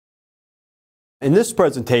In this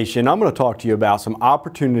presentation, I'm going to talk to you about some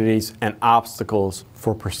opportunities and obstacles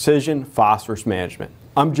for precision phosphorus management.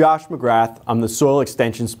 I'm Josh McGrath. I'm the Soil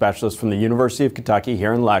Extension Specialist from the University of Kentucky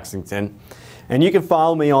here in Lexington. And you can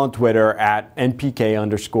follow me on Twitter at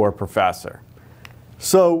NPK_professor.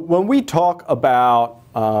 So when we talk about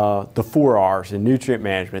the 4 R's in nutrient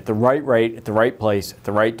management, the right rate at the right place at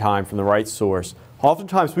the right time from the right source,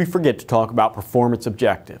 oftentimes we forget to talk about performance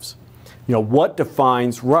objectives. You know, what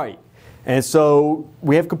defines right? And so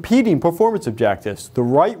we have competing performance objectives. The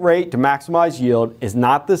right rate to maximize yield is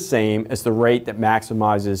not the same as the rate that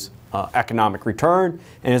maximizes economic return,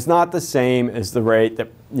 and it's not the same as the rate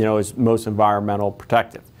that is most environmental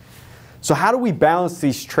protective. So how do we balance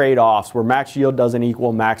these trade-offs where max yield doesn't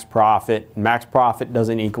equal max profit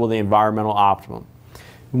doesn't equal the environmental optimum?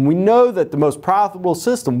 And we know that the most profitable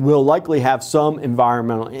system will likely have some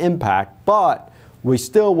environmental impact, but we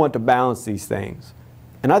still want to balance these things.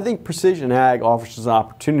 And I think precision ag offers us an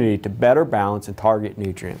opportunity to better balance and target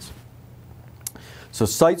nutrients. So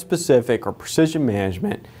site-specific or precision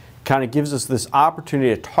management kind of gives us this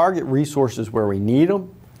opportunity to target resources where we need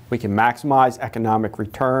them, we can maximize economic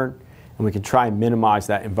return, and we can try and minimize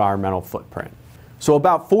that environmental footprint. So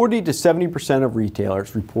about 40 to 70% of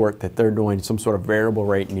retailers report that they're doing some sort of variable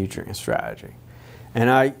rate nutrient strategy. And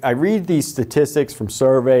I read these statistics from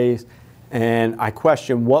surveys, and I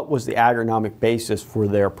question what was the agronomic basis for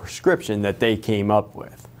their prescription that they came up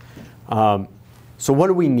with. So what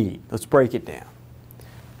do we need? Let's break it down.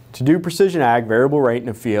 To do precision ag, variable rate in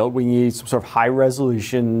a field, we need some sort of high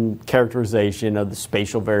resolution characterization of the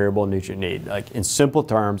spatial variable nutrient need. Like in simple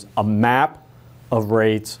terms, a map of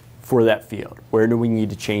rates for that field. Where do we need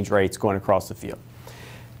to change rates going across the field?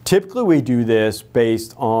 Typically we do this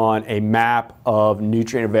based on a map of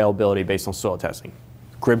nutrient availability based on soil testing.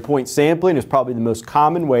 Grid point sampling is probably the most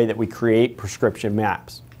common way that we create prescription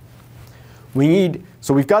maps.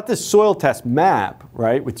 So we've got this soil test map,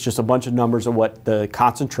 right, with just a bunch of numbers of what the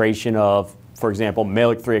concentration of, for example,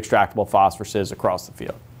 Mehlich-3 extractable phosphorus is across the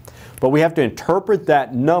field. But we have to interpret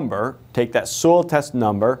that number, take that soil test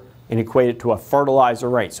number, and equate it to a fertilizer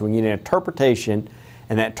rate. So we need an interpretation,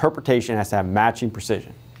 and that interpretation has to have matching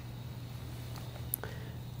precision.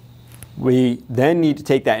 We then need to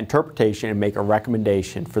take that interpretation and make a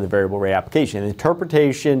recommendation for the variable rate application. The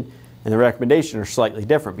interpretation and the recommendation are slightly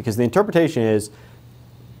different because the interpretation is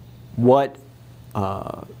what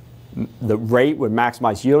the rate would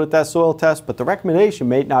maximize yield at that soil test, but the recommendation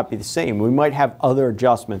may not be the same. We might have other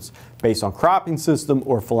adjustments based on cropping system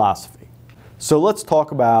or philosophy. So let's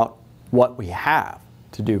talk about what we have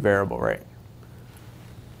to do variable rate.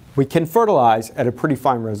 We can fertilize at a pretty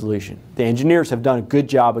fine resolution. The engineers have done a good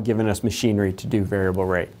job of giving us machinery to do variable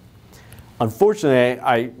rate. Unfortunately,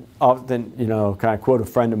 I often, kind of quote a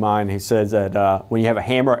friend of mine who says that when you have a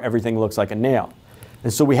hammer, everything looks like a nail.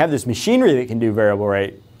 And so we have this machinery that can do variable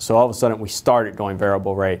rate, so all of a sudden we started going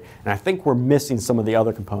variable rate. And I think we're missing some of the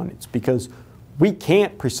other components because we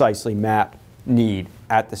can't precisely map need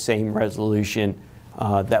at the same resolution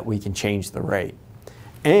that we can change the rate.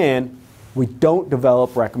 And we don't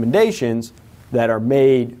develop recommendations that are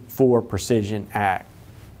made for precision ag.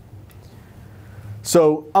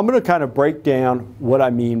 So I'm going to kind of break down what I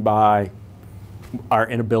mean by our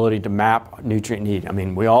inability to map nutrient need. I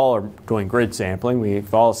mean, we all are doing grid sampling.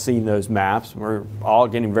 We've all seen those maps. We're all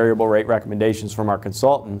getting variable rate recommendations from our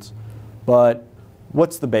consultants. But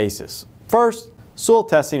what's the basis? First, soil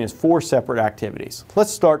testing is 4 separate activities.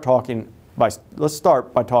 Let's start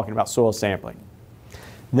by talking about soil sampling.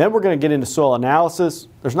 And then we're going to get into soil analysis.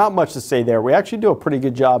 There's not much to say there. We actually do a pretty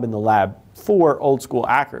good job in the lab for old school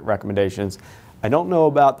accurate recommendations. I don't know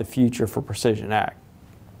about the future for precision ag.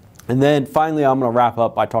 And then finally, I'm going to wrap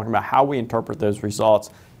up by talking about how we interpret those results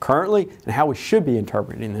currently and how we should be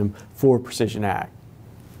interpreting them for precision ag.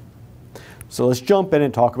 So let's jump in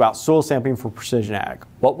and talk about soil sampling for precision ag,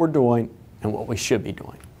 what we're doing and what we should be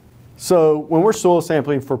doing. So when we're soil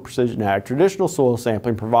sampling for precision ag, traditional soil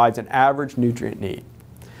sampling provides an average nutrient need.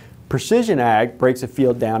 Precision ag breaks a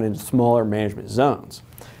field down into smaller management zones.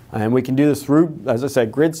 And we can do this through, as I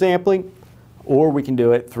said, grid sampling, or we can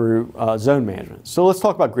do it through zone management. So let's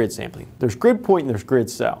talk about grid sampling. There's grid point and there's grid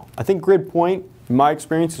cell. I think grid point, in my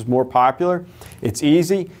experience, is more popular. It's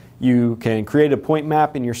easy. You can create a point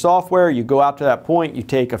map in your software. You go out to that point, you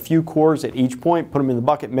take a few cores at each point, put them in the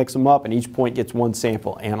bucket, mix them up, and each point gets one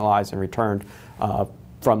sample analyzed and returned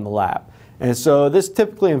from the lab. And so this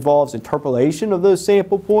typically involves interpolation of those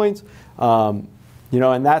sample points, and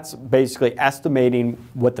that's basically estimating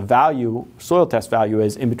what the value, soil test value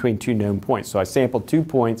is in between 2 known points. So I sampled 2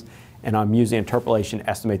 points and I'm using interpolation to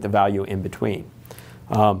estimate the value in between.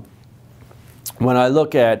 When I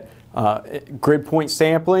look at Grid point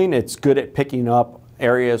sampling, it's good at picking up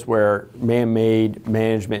areas where man-made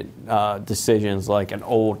management decisions like an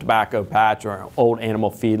old tobacco patch or an old animal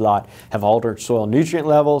feedlot have altered soil nutrient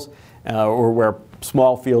levels, or where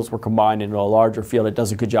small fields were combined into a larger field. It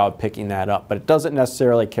does a good job of picking that up, but it doesn't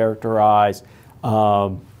necessarily characterize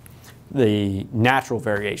the natural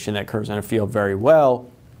variation that occurs in a field very well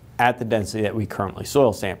at the density that we currently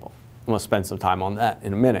soil sample. I'm going to spend some time on that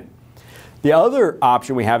in a minute. The other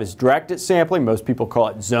option we have is directed sampling. Most people call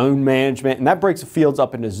it zone management, and that breaks the fields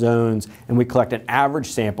up into zones, and we collect an average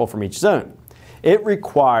sample from each zone. It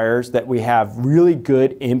requires that we have really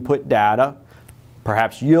good input data,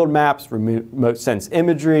 perhaps yield maps, remote sense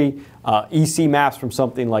imagery, EC maps from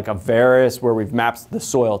something like a Varus where we've mapped the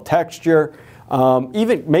soil texture,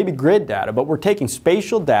 even maybe grid data, but we're taking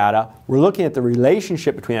spatial data, we're looking at the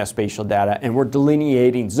relationship between that spatial data, and we're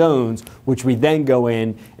delineating zones, which we then go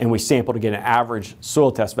in and we sample to get an average soil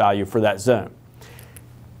test value for that zone.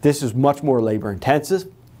 This is much more labor intensive.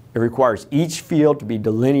 It requires each field to be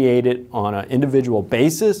delineated on an individual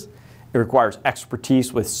basis. It requires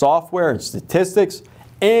expertise with software and statistics,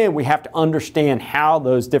 and we have to understand how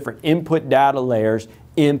those different input data layers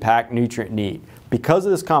impact nutrient need. Because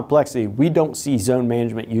of this complexity, we don't see zone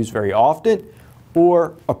management used very often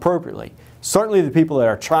or appropriately. Certainly the people that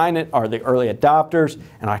are trying it are the early adopters,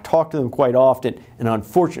 and I talk to them quite often, and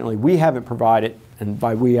unfortunately we haven't provided, and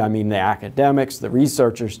by we I mean the academics, the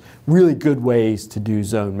researchers, really good ways to do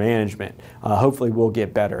zone management. Hopefully we'll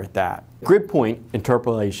get better at that. Grid point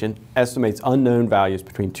interpolation estimates unknown values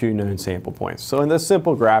between two known sample points. So in this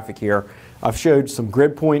simple graphic here, I've showed some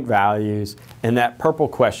grid point values, and that purple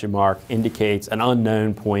question mark indicates an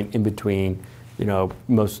unknown point in between,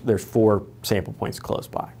 there's 4 sample points close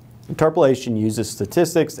by. Interpolation uses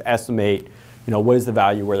statistics to estimate, what is the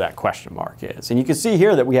value where that question mark is. And you can see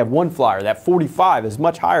here that we have one flyer, that 45 is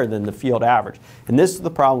much higher than the field average. And this is the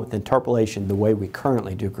problem with interpolation the way we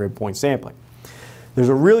currently do grid point sampling. There's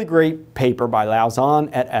a really great paper by Lauzon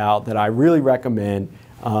et al. That I really recommend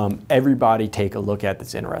everybody take a look at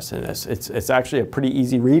that's interested in this. It's actually a pretty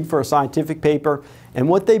easy read for a scientific paper, and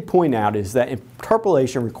what they point out is that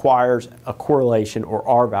interpolation requires a correlation or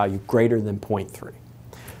R value greater than 0.3.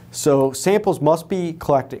 So samples must be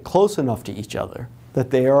collected close enough to each other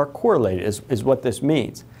that they are correlated is what this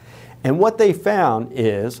means. And what they found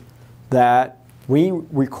is that we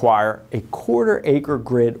require a 1/4 acre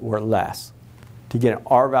grid or less to get an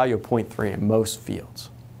R value of 0.3 in most fields.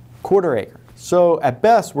 1/4 acre. So at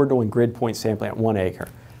best, we're doing grid point sampling at 1 acre.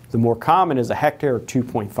 The more common is a hectare or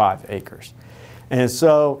 2.5 acres. And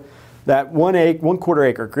so that 1/4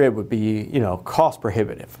 acre grid would be, cost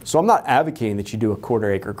prohibitive. So I'm not advocating that you do a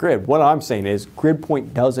 1/4 acre grid. What I'm saying is grid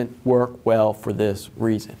point doesn't work well for this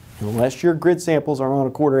reason. Unless your grid samples are on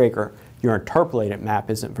a 1/4 acre, your interpolated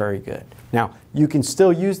map isn't very good. Now, you can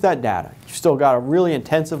still use that data. You've still got a really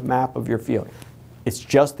intensive map of your field. It's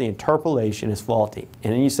just the interpolation is faulty.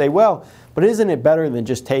 And then you say, well, but isn't it better than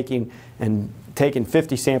just taking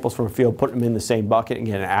 50 samples from a field, putting them in the same bucket and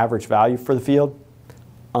getting an average value for the field?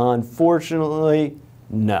 Unfortunately,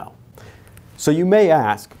 no. So you may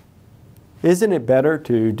ask, isn't it better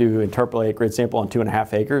to do interpolated grid sample on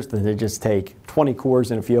 2.5 acres than to just take 20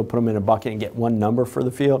 cores in a field, put them in a bucket, and get one number for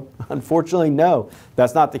the field? Unfortunately, no,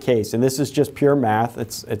 that's not the case. And this is just pure math.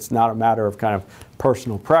 It's not a matter of kind of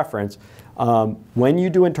personal preference. When you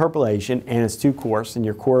do interpolation and it's too coarse and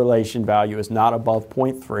your correlation value is not above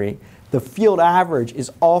 0.3, the field average is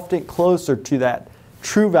often closer to that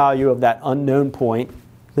true value of that unknown point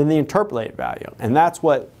than the interpolated value. And that's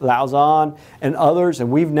what Lauzon and others, and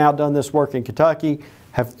we've now done this work in Kentucky,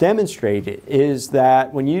 have demonstrated, is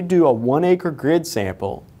that when you do a 1 acre grid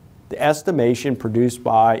sample, the estimation produced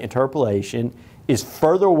by interpolation is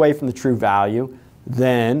further away from the true value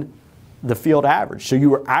than the field average. So you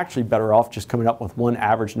were actually better off just coming up with one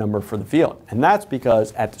average number for the field. And that's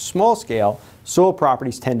because at the small scale, soil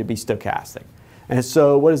properties tend to be stochastic. And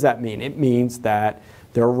so what does that mean? It means that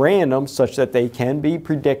they're random such that they can be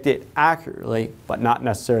predicted accurately, but not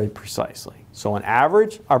necessarily precisely. So on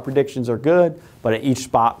average, our predictions are good, but at each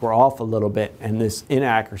spot we're off a little bit, and this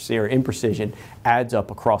inaccuracy or imprecision adds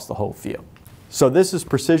up across the whole field. So this is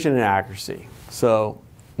precision and accuracy. So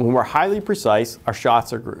when we're highly precise, our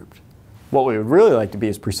shots are grouped. What we would really like to be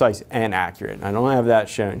is precise and accurate. And I don't have that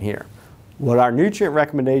shown here. What our nutrient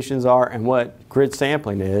recommendations are and what grid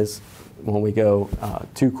sampling is when we go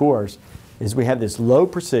 2 cores is we have this low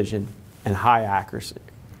precision and high accuracy.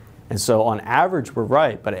 And so on average we're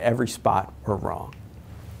right, but at every spot we're wrong.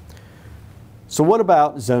 So what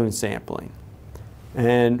about zone sampling?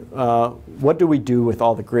 And what do we do with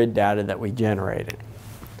all the grid data that we generated?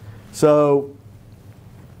 So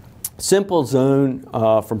Simple zone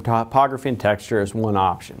from topography and texture is one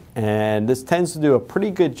option, and this tends to do a pretty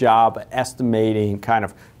good job at estimating kind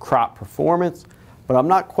of crop performance, but I'm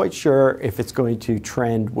not quite sure if it's going to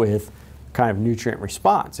trend with kind of nutrient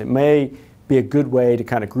response. It may be a good way to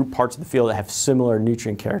kind of group parts of the field that have similar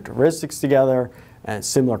nutrient characteristics together and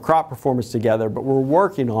similar crop performance together, but we're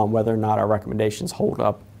working on whether or not our recommendations hold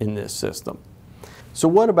up in this system. So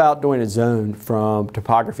what about doing a zone from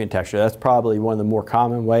topography and texture? That's probably one of the more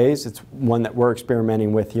common ways. It's one that we're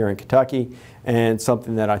experimenting with here in Kentucky and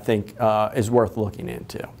something that I think is worth looking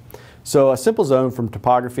into. So a simple zone from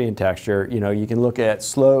topography and texture, you can look at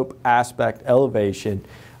slope, aspect, elevation,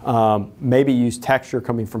 maybe use texture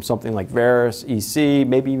coming from something like Veris, EC,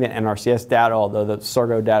 maybe even NRCS data, although the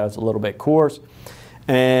Sargo data is a little bit coarse.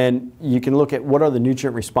 And you can look at what are the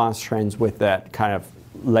nutrient response trends with that kind of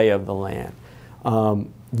lay of the land.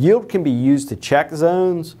 Yield can be used to check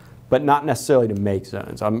zones, but not necessarily to make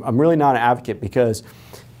zones. I'm really not an advocate because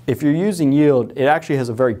if you're using yield, it actually has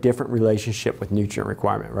a very different relationship with nutrient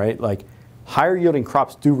requirement, right? Like higher yielding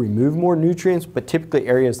crops do remove more nutrients, but typically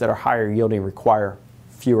areas that are higher yielding require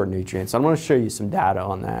fewer nutrients. I'm going to show you some data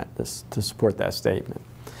on that to support that statement.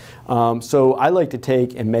 So I like to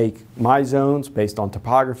take and make my zones based on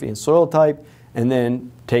topography and soil type, and then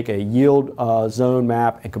take a yield zone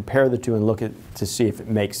map and compare the two and look at to see if it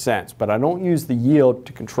makes sense. But I don't use the yield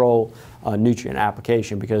to control nutrient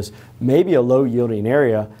application, because maybe a low yielding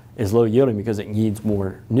area is low yielding because it needs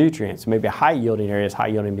more nutrients. Maybe a high yielding area is high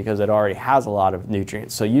yielding because it already has a lot of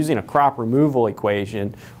nutrients. So using a crop removal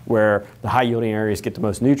equation where the high yielding areas get the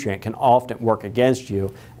most nutrient can often work against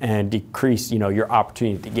you and decrease your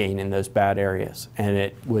opportunity to gain in those bad areas, and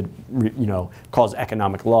it would cause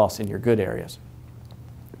economic loss in your good areas.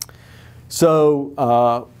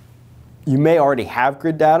 So you may already have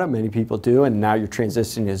grid data, many people do, and now you're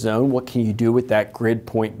transitioning to zone. What can you do with that grid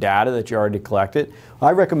point data that you already collected?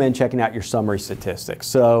 I recommend checking out your summary statistics.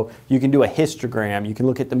 So you can do a histogram, you can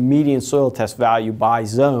look at the median soil test value by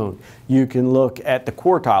zone, you can look at the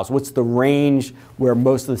quartiles, what's the range where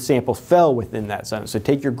most of the samples fell within that zone. So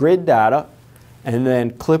take your grid data and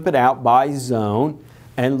then clip it out by zone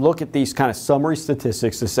and look at these kind of summary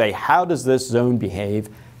statistics to say, how does this zone behave?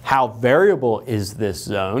 How variable is this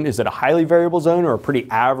zone? Is it a highly variable zone or a pretty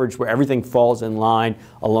average where everything falls in line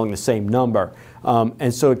along the same number?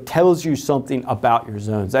 And so it tells you something about your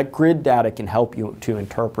zones. That grid data can help you to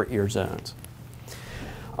interpret your zones.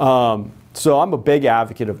 So I'm a big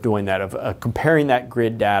advocate of doing that, of comparing that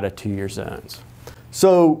grid data to your zones.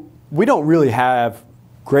 So we don't really have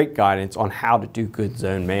great guidance on how to do good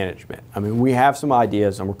zone management. I mean, we have some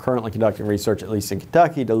ideas, and we're currently conducting research, at least in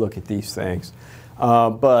Kentucky, to look at these things.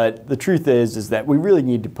 But the truth is that we really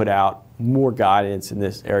need to put out more guidance in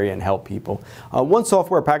this area and help people. One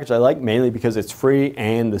software package I like, mainly because it's free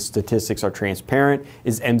and the statistics are transparent,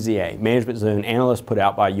 is MZA, Management Zone Analyst, put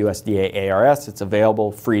out by USDA ARS. It's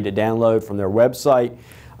available free to download from their website.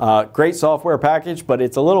 Great software package, but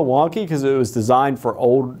it's a little wonky because it was designed for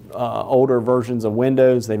older versions of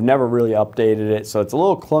Windows. They've never really updated it, so it's a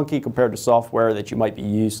little clunky compared to software that you might be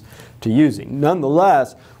used to using.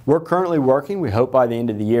 Nonetheless, we're currently working, we hope by the end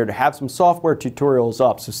of the year, to have some software tutorials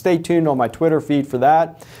up. So stay tuned on my Twitter feed for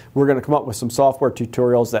that. We're going to come up with some software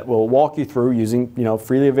tutorials that will walk you through using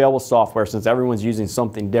freely available software, since everyone's using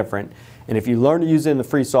something different. And if you learn to use it in the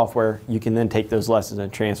free software, you can then take those lessons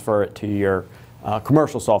and transfer it to your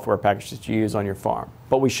commercial software package that you use on your farm.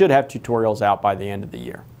 But we should have tutorials out by the end of the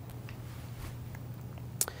year.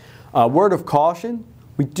 Word of caution,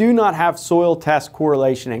 we do not have soil test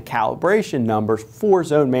correlation and calibration numbers for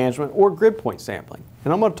zone management or grid point sampling.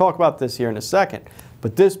 And I'm going to talk about this here in a second,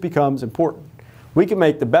 but this becomes important. We can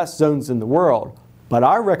make the best zones in the world, but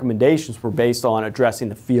our recommendations were based on addressing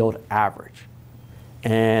the field average.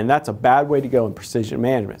 And that's a bad way to go in precision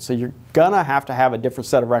management. So you're going to have a different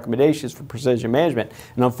set of recommendations for precision management.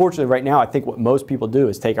 And unfortunately right now, I think what most people do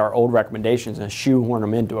is take our old recommendations and shoehorn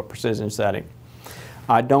them into a precision setting.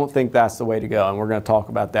 I don't think that's the way to go, and we're going to talk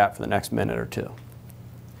about that for the next minute or two.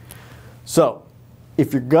 So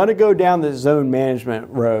if you're going to go down the zone management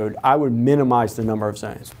road, I would minimize the number of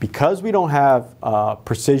zones. Because we don't have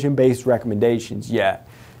precision-based recommendations yet,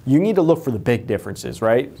 you need to look for the big differences,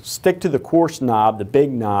 right? Stick to the coarse knob, the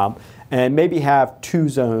big knob, and maybe have 2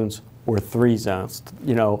 zones or 3 zones.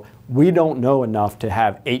 We don't know enough to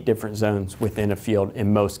have 8 different zones within a field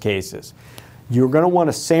in most cases. you're going to want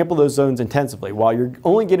to sample those zones intensively. While you're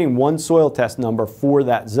only getting one soil test number for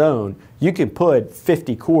that zone, you can put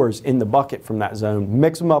 50 cores in the bucket from that zone,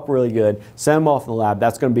 mix them up really good, send them off in the lab.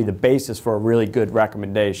 That's going to be the basis for a really good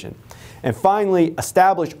recommendation. And finally,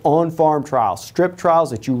 establish on-farm trials, strip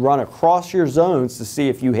trials that you run across your zones to see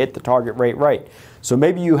if you hit the target rate right. So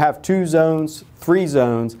maybe you have 2 zones, 3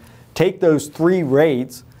 zones, take those 3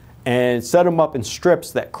 rates and set them up in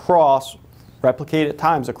strips that cross, replicate at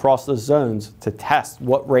times across the zones to test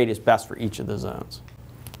what rate is best for each of the zones.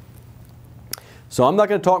 So I'm not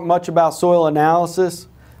going to talk much about soil analysis,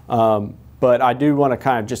 but I do want to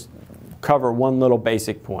kind of just cover one little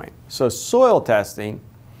basic point. So soil testing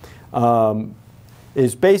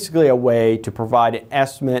is basically a way to provide an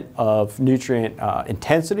estimate of nutrient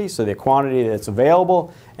intensity, so the quantity that's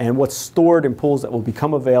available, and what's stored in pools that will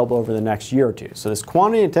become available over the next year or two. So this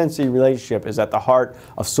quantity intensity relationship is at the heart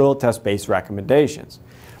of soil test-based recommendations.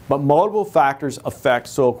 But multiple factors affect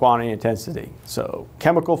soil quantity intensity. So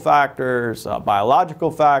chemical factors,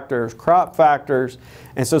 biological factors, crop factors.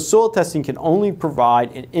 And so soil testing can only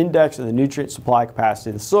provide an index of the nutrient supply capacity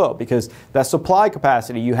of the soil, because that supply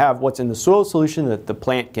capacity, you have what's in the soil solution that the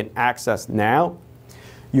plant can access now.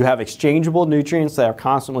 You have exchangeable nutrients that are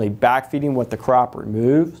constantly backfeeding what the crop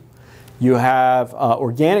removes. You have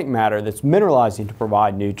organic matter that's mineralizing to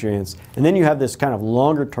provide nutrients. And then you have this kind of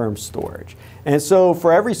longer term storage. And so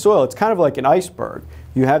for every soil, it's kind of like an iceberg.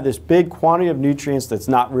 You have this big quantity of nutrients that's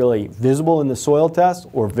not really visible in the soil test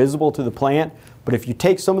or visible to the plant. But if you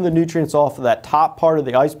take some of the nutrients off of that top part of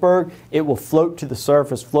the iceberg, it will float to the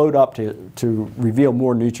surface, float up to reveal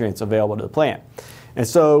more nutrients available to the plant. And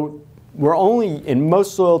so we're only, in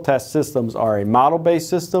most soil test systems are a model-based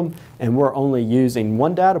system, and we're only using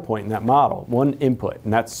one data point in that model, one input,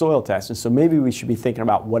 and that's soil test. And so maybe we should be thinking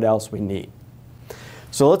about what else we need.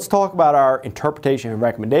 So let's talk about our interpretation and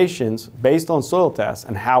recommendations based on soil tests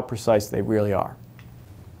and how precise they really are.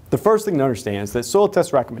 The first thing to understand is that soil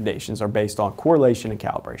test recommendations are based on correlation and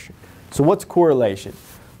calibration. So what's correlation?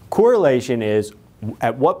 Correlation is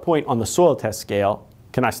at what point on the soil test scale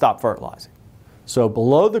can I stop fertilizing? So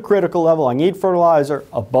below the critical level, I need fertilizer.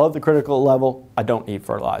 Above the critical level, I don't need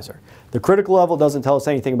fertilizer. The critical level doesn't tell us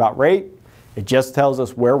anything about rate. It just tells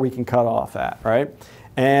us where we can cut off at, right?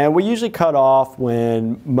 And we usually cut off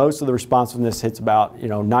when most of the responsiveness hits about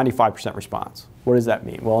 95% response. What does that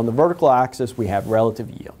mean? Well, on the vertical axis, we have relative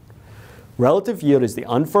yield. Relative yield is the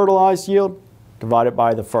unfertilized yield divided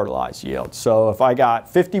by the fertilized yield. So if I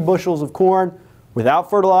got 50 bushels of corn without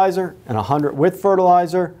fertilizer and 100 with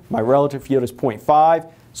fertilizer, my relative yield is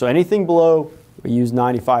 0.5. So anything below, we use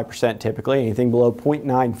 95% typically, anything below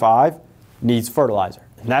 0.95 needs fertilizer.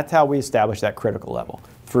 And that's how we establish that critical level,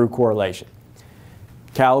 through correlation.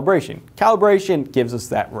 Calibration. Calibration gives us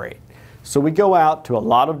that rate. So we go out to a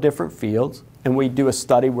lot of different fields and we do a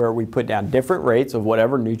study where we put down different rates of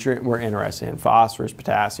whatever nutrient we're interested in, phosphorus,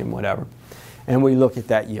 potassium, whatever, and we look at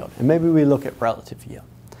that yield. And maybe we look at relative yield.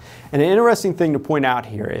 And an interesting thing to point out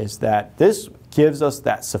here is that this gives us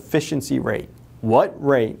that sufficiency rate. What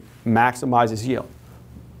rate maximizes yield?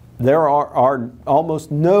 There are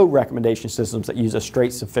almost no recommendation systems that use a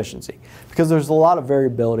straight sufficiency because there's a lot of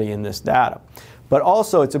variability in this data. But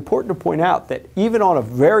also it's important to point out that even on a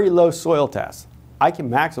very low soil test, I can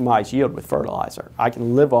maximize yield with fertilizer. I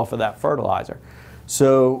can live off of that fertilizer.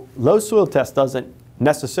 So low soil test doesn't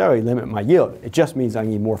necessarily limit my yield. It just means I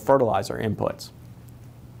need more fertilizer inputs.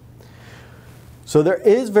 So there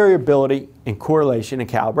is variability in correlation and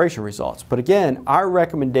calibration results. But again, our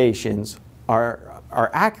recommendations are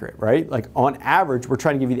accurate, right? Like on average, we're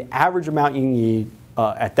trying to give you the average amount you need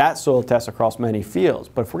at that soil test across many fields.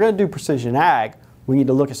 But if we're going to do precision ag, we need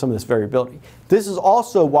to look at some of this variability. This is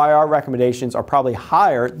also why our recommendations are probably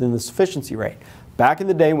higher than the sufficiency rate. Back in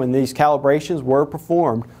the day when these calibrations were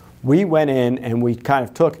performed, we went in and we kind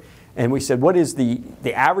of took and we said, what is the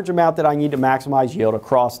average amount that I need to maximize yield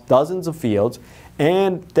across dozens of fields?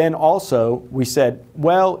 And then also we said,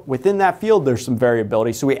 well, within that field there's some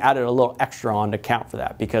variability, so we added a little extra on to account for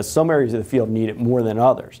that because some areas of the field need it more than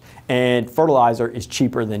others. And fertilizer is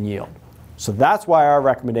cheaper than yield. So that's why our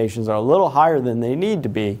recommendations are a little higher than they need to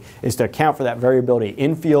be, is to account for that variability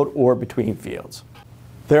in field or between fields.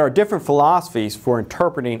 There are different philosophies for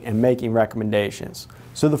interpreting and making recommendations.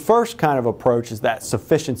 So the first kind of approach is that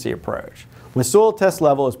sufficiency approach. When soil test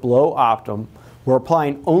level is below optimum, we're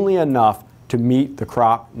applying only enough to meet the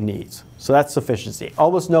crop needs. So that's sufficiency.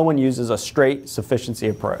 Almost no one uses a straight sufficiency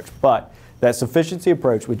approach, but that sufficiency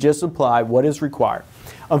approach would just apply what is required.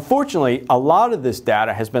 Unfortunately, a lot of this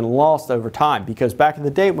data has been lost over time because back in the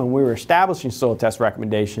day when we were establishing soil test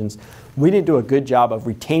recommendations, we didn't do a good job of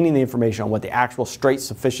retaining the information on what the actual straight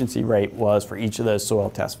sufficiency rate was for each of those soil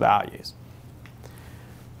test values.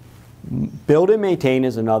 Build and maintain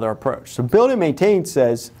is another approach. So build and maintain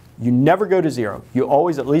says you never go to zero. You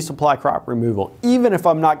always at least apply crop removal, even if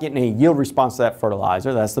I'm not getting any yield response to that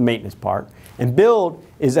fertilizer. That's the maintenance part. And build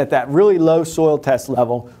is at that really low soil test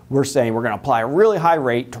level. We're saying we're going to apply a really high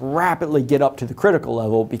rate to rapidly get up to the critical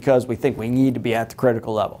level because we think we need to be at the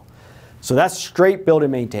critical level. So that's straight build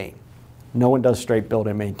and maintain. No one does straight build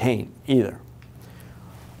and maintain either.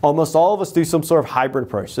 Almost all of us do some sort of hybrid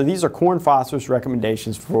approach. So these are corn phosphorus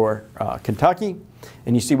recommendations for Kentucky.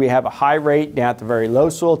 And you see we have a high rate down at the very low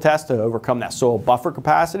soil test to overcome that soil buffer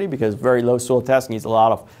capacity because very low soil test needs a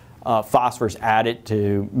lot of phosphorus added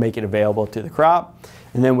to make it available to the crop.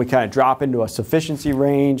 And then we kind of drop into a sufficiency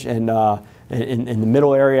range and in the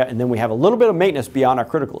middle area, and then we have a little bit of maintenance beyond our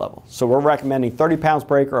critical level. So we're recommending 30 pounds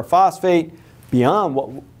per acre of phosphate beyond what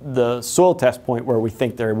the soil test point where we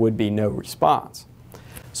think there would be no response.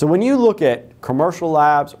 So when you look at commercial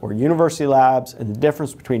labs or university labs and the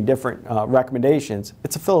difference between different recommendations,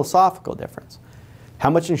 it's a philosophical difference. How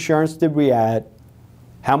much insurance did we add?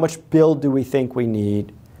 How much build do we think we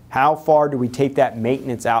need? How far do we take that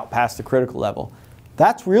maintenance out past the critical level?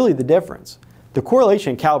 That's really the difference. The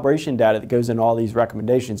correlation and calibration data that goes in all these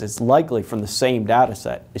recommendations is likely from the same data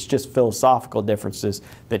set. It's just philosophical differences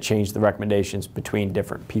that change the recommendations between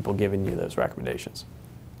different people giving you those recommendations.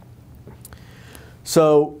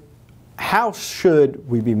 So how should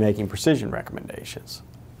we be making precision recommendations?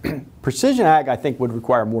 Precision ag, I think, would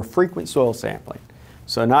require more frequent soil sampling.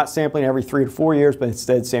 So not sampling every 3 to 4 years, but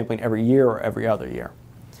instead sampling every year or every other year.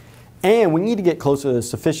 And we need to get closer to the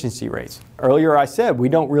sufficiency rates. Earlier I said we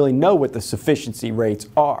don't really know what the sufficiency rates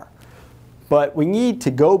are. But we need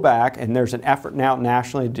to go back, and there's an effort now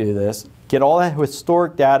nationally to do this, get all that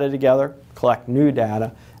historic data together, collect new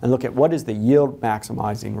data, and look at what is the yield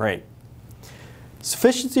maximizing rate.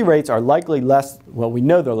 Sufficiency rates are likely less, well, we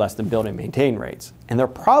know they're less than build and maintain rates, and they're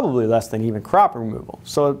probably less than even crop removal.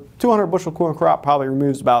 So a 200 bushel corn crop probably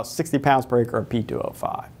removes about 60 pounds per acre of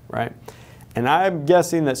P2O5, right? And I'm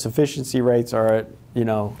guessing that sufficiency rates are at,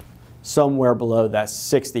 somewhere below that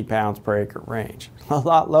 60 pounds per acre range. A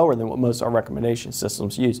lot lower than what most of our recommendation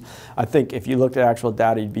systems use. I think if you looked at actual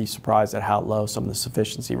data, you'd be surprised at how low some of the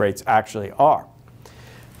sufficiency rates actually are.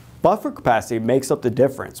 Buffer capacity makes up the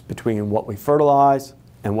difference between what we fertilize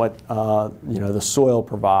and what the soil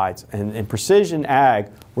provides. And in precision ag,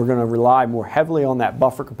 we're going to rely more heavily on that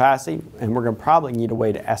buffer capacity, and we're going to probably need a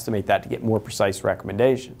way to estimate that to get more precise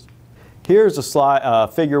recommendations. Here's a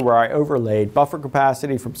figure where I overlaid buffer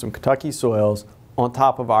capacity from some Kentucky soils on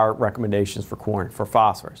top of our recommendations for corn for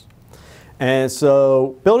phosphorus. And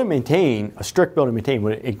so build and maintain, a strict build and maintain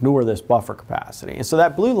would ignore this buffer capacity. And so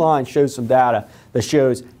that blue line shows some data that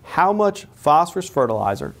shows how much phosphorus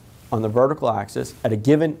fertilizer on the vertical axis at a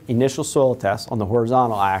given initial soil test on the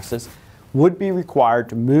horizontal axis would be required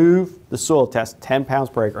to move the soil test 10 pounds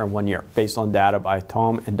per acre in 1 year, based on data by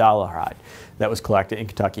Tom and Dollarhide that was collected in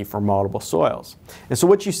Kentucky for multiple soils. And so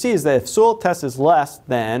what you see is that if soil test is less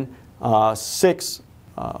than 6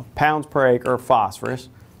 pounds per acre of phosphorus,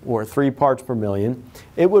 or 3 parts per million,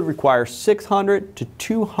 it would require 600 to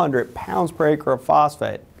 200 pounds per acre of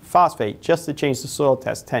phosphate just to change the soil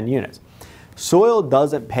test 10 units. Soil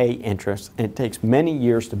doesn't pay interest, and it takes many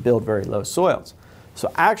years to build very low soils.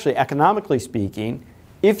 So actually, economically speaking,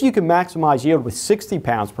 if you can maximize yield with 60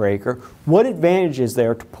 pounds per acre, what advantage is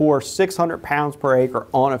there to pour 600 pounds per acre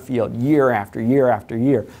on a field year after year after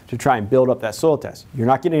year to try and build up that soil test? You're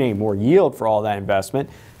not getting any more yield for all that investment.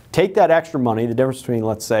 Take that extra money, the difference between,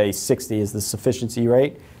 let's say, 60 is the sufficiency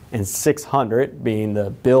rate and 600 being the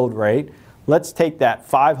build rate. Let's take that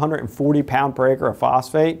 540 pound per acre of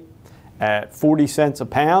phosphate at 40 cents a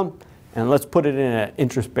pound, and let's put it in an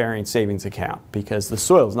interest-bearing savings account because the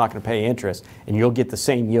soil is not going to pay interest, and you'll get the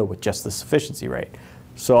same yield with just the sufficiency rate.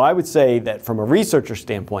 So I would say that from a researcher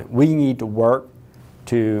standpoint, we need to work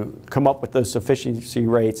to come up with those sufficiency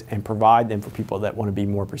rates and provide them for people that want to be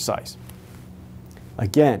more precise.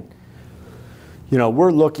 Again,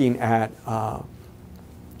 we're looking at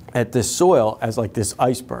this soil as like this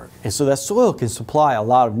iceberg. And so that soil can supply a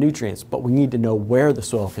lot of nutrients, but we need to know where the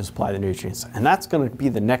soil can supply the nutrients. And that's going to be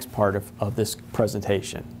the next part of this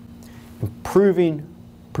presentation. Improving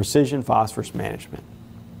precision phosphorus management.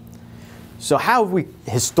 So how have we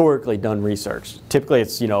historically done research? Typically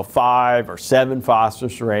it's 5 or 7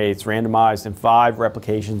 phosphorus rates randomized in 5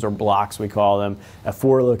 replications or blocks, we call them, at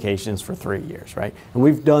 4 locations for 3 years, right? And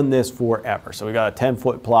we've done this forever. So we got a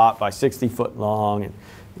 10-foot plot by 60 foot long, and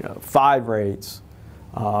 5 rates,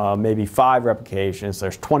 maybe 5 replications.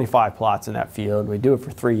 There's 25 plots in that field. We do it for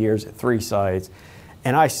 3 years at 3 sites.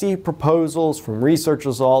 And I see proposals from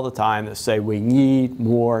researchers all the time that say we need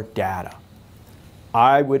more data.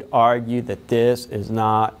 I would argue that this is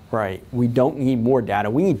not right. We don't need more data.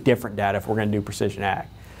 We need different data if we're going to do precision ag.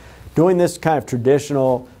 Doing this kind of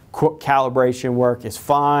traditional calibration work is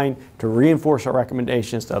fine to reinforce our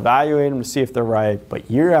recommendations, to evaluate them, to see if they're right. But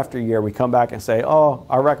year after year, we come back and say, oh,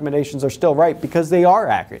 our recommendations are still right because they are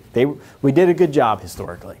accurate. We did a good job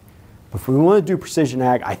historically. But if we want to do precision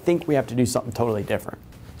ag, I think we have to do something totally different.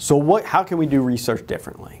 So how can we do research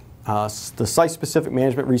differently? The site-specific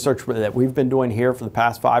management research that we've been doing here for the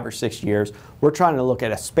past 5 or 6 years, we're trying to look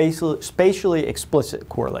at a spatially explicit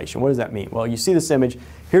correlation. What does that mean? Well, you see this image.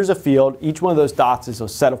 Here's a field. Each one of those dots is a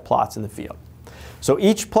set of plots in the field. So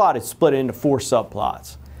each plot is split into 4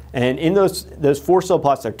 subplots. And in those 4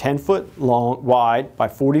 subplots, they're 10 foot long, wide by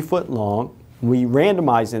 40 foot long. We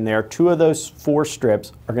randomize in there 2 of those 4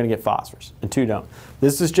 strips are going to get phosphorus and 2 don't.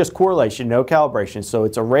 This is just correlation, no calibration. So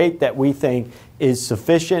it's a rate that we think is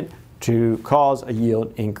sufficient to cause a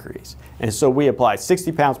yield increase. And so we applied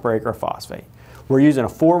 60 pounds per acre of phosphate. We're using a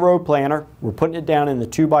 4-row planter. We're putting it down in the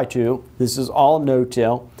 2x2. This is all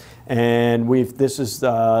no-till. And this is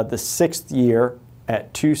the 6th year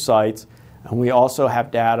at 2 sites. And we also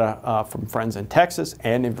have data from friends in Texas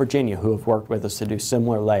and in Virginia who have worked with us to do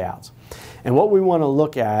similar layouts. And what we want to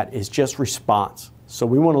look at is just response. So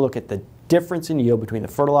we want to look at the difference in yield between the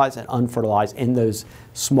fertilized and unfertilized in those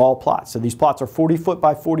small plots. So these plots are 40 foot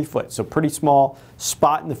by 40 foot, so pretty small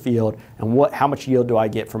spot in the field, and how much yield do I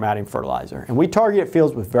get from adding fertilizer? And we target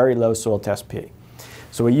fields with very low soil test P.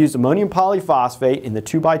 So we use ammonium polyphosphate in the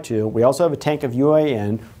 2x2. We also have a tank of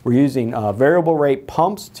UAN. We're using variable rate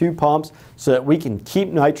pumps, 2 pumps, so that we can keep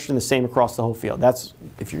nitrogen the same across the whole field.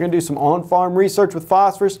 If you're going to do some on-farm research with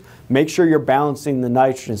phosphorus, make sure you're balancing the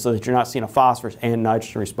nitrogen so that you're not seeing a phosphorus and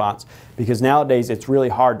nitrogen response. Because nowadays it's really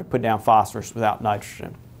hard to put down phosphorus without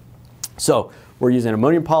nitrogen. So we're using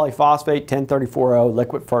ammonium polyphosphate, 1034O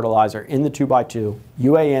liquid fertilizer in the 2x2,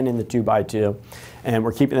 UAN in the 2x2, and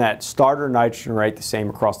we're keeping that starter nitrogen rate the same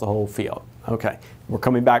across the whole field. Okay, we're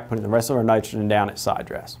coming back, putting the rest of our nitrogen down at side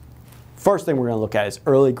dress. First thing we're going to look at is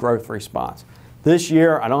early growth response. This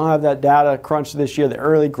year, I don't have that data crunched this year, the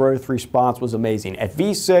early growth response was amazing. At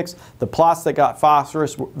V6, the plants that got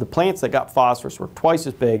phosphorus were twice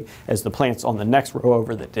as big as the plants on the next row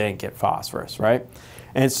over that didn't get phosphorus, right?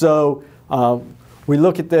 And so we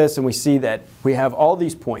look at this and we see that we have all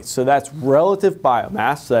these points. So that's relative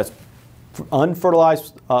biomass, so that's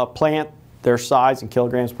unfertilized plant, their size in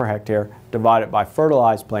kilograms per hectare, divided by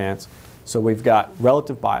fertilized plants. So we've got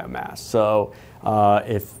relative biomass. So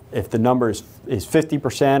if the number is 50%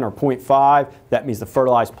 or 0.5, that means the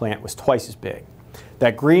fertilized plant was twice as big.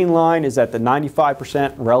 That green line is at the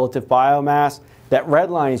 95% relative biomass. That red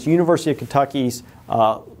line is University of Kentucky's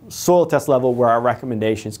soil test level where our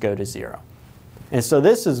recommendations go to 0. And so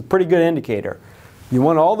this is a pretty good indicator. You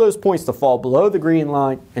want all those points to fall below the green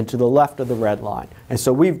line and to the left of the red line. And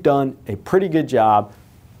so we've done a pretty good job.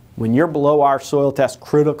 When you're below our soil test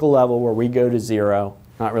critical level where we go to 0,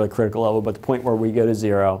 not really critical level, but the point where we go to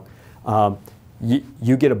 0,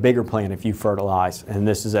 you get a bigger plant if you fertilize, and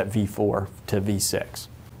this is at V4 to V6.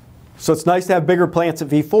 So it's nice to have bigger plants at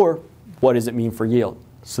V4. What does it mean for yield?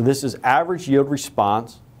 So this is average yield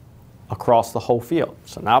response across the whole field.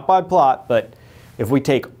 So not by plot, but if we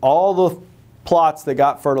take all the plots that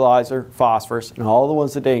got fertilizer, phosphorus, and all the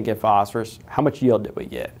ones that didn't get phosphorus, how much yield did we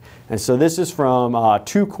get? And so this is from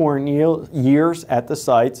 2 corn years at the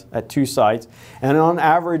sites, at 2 sites, and on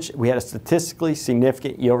average, we had a statistically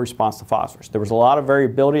significant yield response to phosphorus. There was a lot of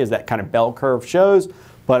variability, as that kind of bell curve shows,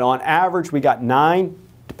 but on average, we got 9,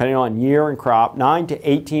 depending on year and crop, 9 to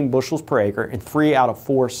 18 bushels per acre in 3 out of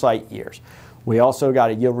 4 site years. We also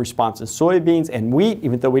got a yield response in soybeans and wheat.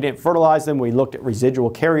 Even though we didn't fertilize them, we looked at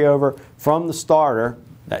residual carryover from the starter.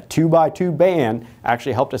 That 2x2 band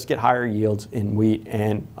actually helped us get higher yields in wheat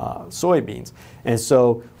and soybeans. And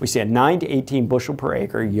so we see a 9 to 18 bushel per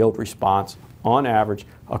acre yield response on average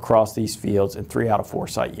across these fields in 3 out of 4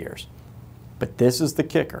 site years. But this is the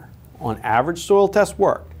kicker. On average, soil test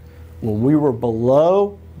worked. When we were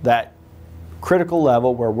below that critical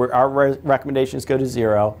level where our recommendations go to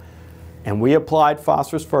 0, and we applied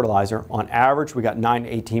phosphorus fertilizer, on average we got 9 to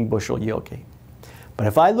 18 bushel yield gain. But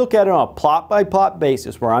if I look at it on a plot by plot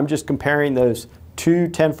basis where I'm just comparing those 2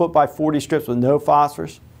 10-foot by 40 strips with no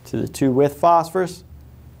phosphorus to the 2 with phosphorus,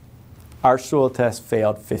 our soil test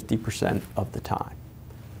failed 50% of the time.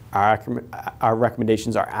 Our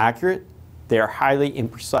recommendations are accurate. They are highly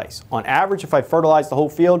imprecise. On average, if I fertilized the whole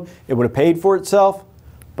field, it would have paid for itself,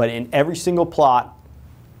 but in every single plot,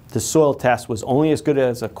 the soil test was only as good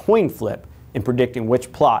as a coin flip in predicting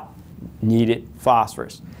which plot needed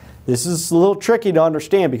phosphorus. This is a little tricky to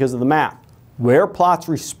understand because of the math. Where plots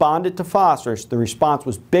responded to phosphorus, the response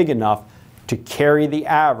was big enough to carry the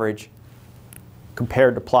average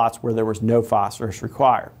compared to plots where there was no phosphorus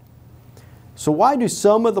required. So why do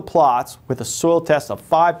some of the plots with a soil test of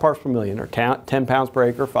 5 parts per million, or 10 pounds per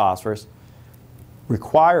acre phosphorus,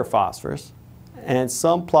 require phosphorus, and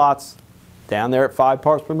some plots down there at 5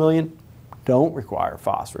 parts per million don't require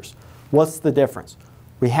phosphorus? What's the difference?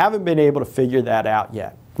 We haven't been able to figure that out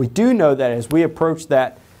yet. We do know that as we approach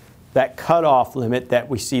that cutoff limit, that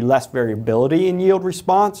we see less variability in yield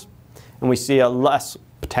response, and we see a less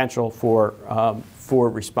potential for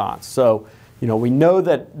response. So, we know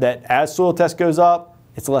that as soil test goes up,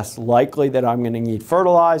 it's less likely that I'm going to need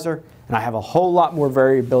fertilizer, and I have a whole lot more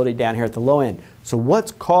variability down here at the low end. So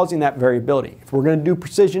what's causing that variability? If we're going to do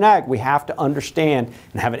precision ag, we have to understand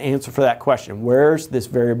and have an answer for that question. Where's this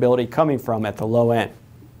variability coming from at the low end?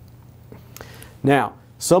 Now,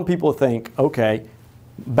 some people think, okay,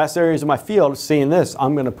 best areas of my field, seeing this,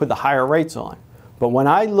 I'm going to put the higher rates on. But when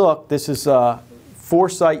I look, this is 4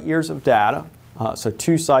 site years of data. So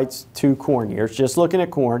 2 sites, 2 corn years, just looking at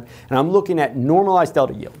corn, and I'm looking at normalized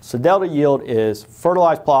delta yield. So delta yield is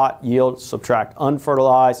fertilized plot yield, subtract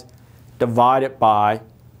unfertilized, divide it by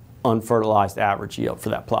unfertilized average yield for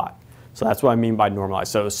that plot. So that's what I mean by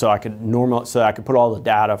normalized. So I could put all the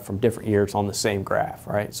data from different years on the same graph,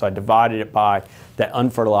 right? So I divided it by that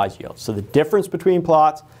unfertilized yield. So the difference between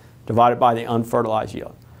plots divided by the unfertilized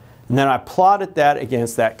yield. And then I plotted that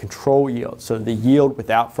against that control yield, so the yield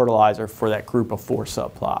without fertilizer for that group of 4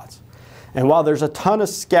 subplots. And while there's a ton of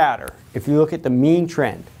scatter, if you look at the mean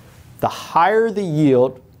trend, the higher the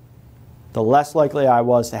yield, the less likely I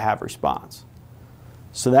was to have response.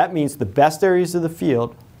 So that means the best areas of the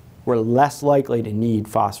field were less likely to need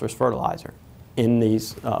phosphorus fertilizer in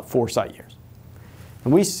these 4 site years.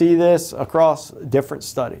 And we see this across different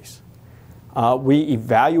studies. We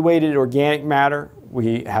evaluated organic matter.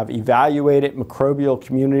 We have evaluated microbial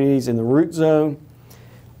communities in the root zone.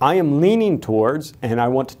 I am leaning towards, and I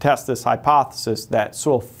want to test this hypothesis, that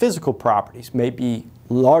soil physical properties may be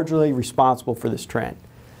largely responsible for this trend.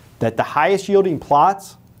 That the highest yielding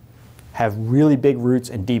plots have really big roots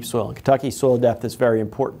and deep soil. In Kentucky, soil depth is very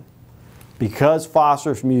important. Because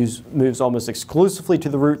phosphorus moves almost exclusively to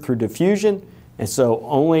the root through diffusion, and so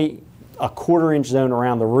only a 1/4 inch zone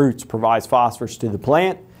around the roots provides phosphorus to the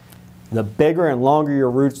plant. The bigger and longer your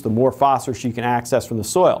roots, the more phosphorus you can access from the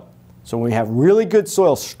soil. So when we have really good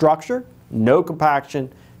soil structure, no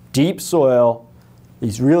compaction, deep soil,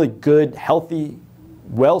 these really good, healthy,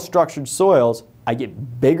 well-structured soils, I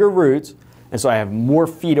get bigger roots, and so I have more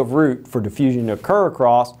feet of root for diffusion to occur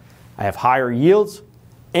across. I have higher yields,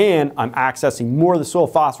 and I'm accessing more of the soil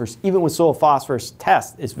phosphorus, even when soil phosphorus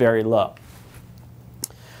test is very low.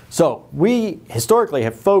 So we historically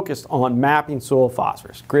have focused on mapping soil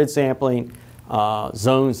phosphorus, grid sampling,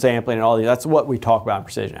 zone sampling, and all these. That's what we talk about in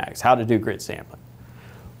precision ag, how to do grid sampling.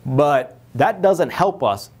 But that doesn't help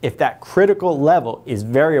us if that critical level is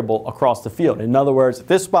variable across the field. In other words, at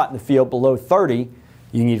this spot in the field below 30,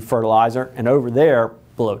 you need fertilizer, and over there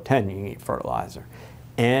below 10, you need fertilizer.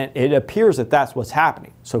 And it appears that that's what's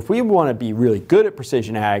happening. So if we want to be really good at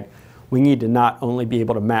precision ag, we need to not only be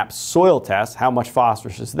able to map soil tests, how much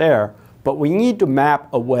phosphorus is there, but we need to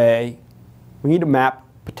map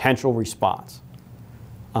potential response.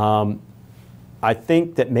 I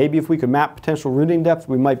think that maybe if we could map potential rooting depth,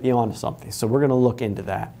 we might be onto something. So we're going to look into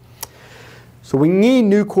that. So we need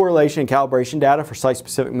new correlation and calibration data for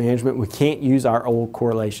site-specific management. We can't use our old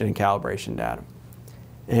correlation and calibration data.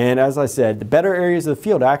 And as I said, the better areas of the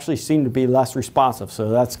field actually seem to be less responsive. So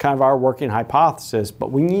that's kind of our working hypothesis, but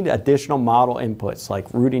we need additional model inputs like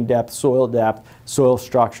rooting depth, soil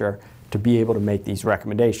structure to be able to make these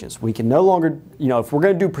recommendations. We can no longer, if we're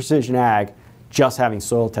going to do precision ag, just having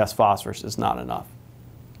soil test phosphorus is not enough.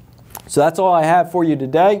 So that's all I have for you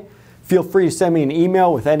today. Feel free to send me an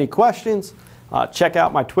email with any questions. Check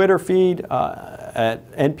out my Twitter feed at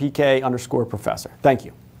NPK_professor. Thank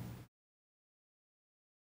you.